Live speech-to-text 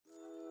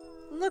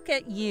Look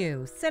at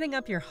you, setting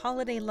up your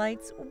holiday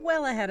lights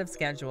well ahead of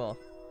schedule.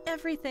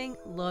 Everything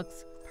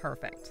looks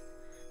perfect.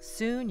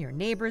 Soon your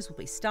neighbors will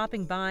be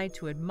stopping by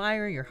to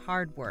admire your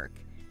hard work.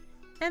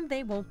 And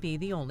they won't be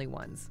the only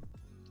ones.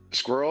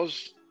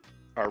 Squirrels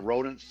are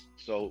rodents,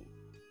 so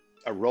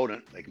a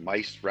rodent like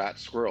mice,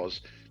 rats,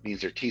 squirrels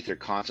means their teeth are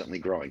constantly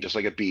growing, just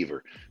like a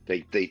beaver.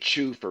 They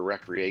chew for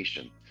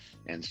recreation,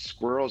 and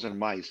squirrels and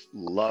mice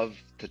love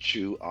to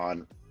chew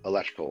on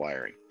electrical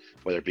wiring,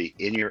 whether it be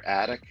in your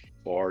attic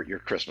or your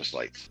Christmas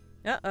lights.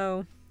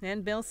 Uh-oh.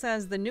 And Bill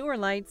says the newer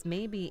lights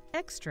may be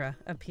extra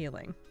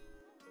appealing.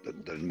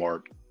 The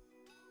more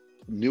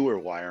newer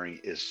wiring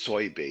is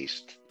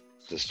soy-based.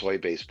 The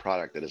soy-based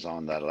product that is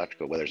on that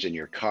electrical, whether it's in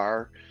your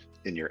car,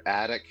 in your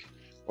attic,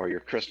 or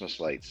your Christmas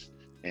lights.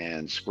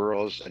 And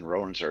squirrels and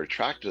rodents are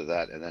attracted to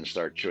that and then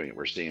start chewing it.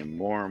 We're seeing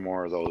more and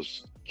more of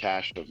those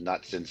cache of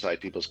nuts inside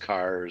people's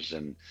cars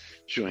and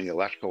chewing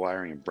electrical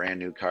wiring in brand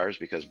new cars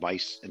because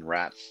mice and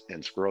rats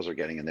and squirrels are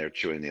getting in there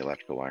chewing the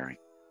electrical wiring.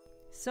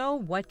 So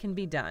what can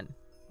be done?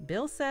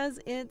 Bill says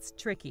it's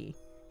tricky.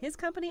 His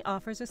company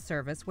offers a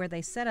service where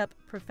they set up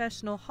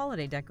professional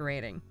holiday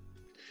decorating.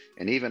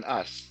 And even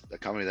us, the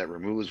company that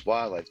removes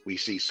wildlife, we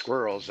see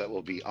squirrels that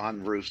will be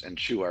on roofs and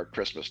chew our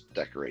Christmas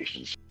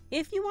decorations.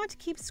 If you want to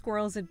keep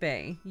squirrels at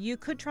bay, you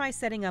could try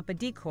setting up a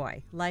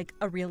decoy, like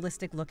a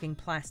realistic-looking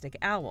plastic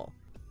owl.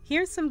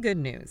 Here's some good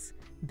news.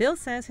 Bill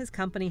says his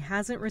company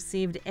hasn't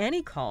received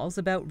any calls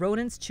about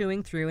rodents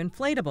chewing through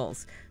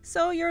inflatables,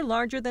 so your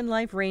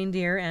larger-than-life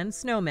reindeer and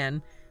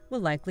snowmen will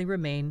likely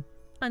remain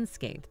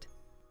unscathed.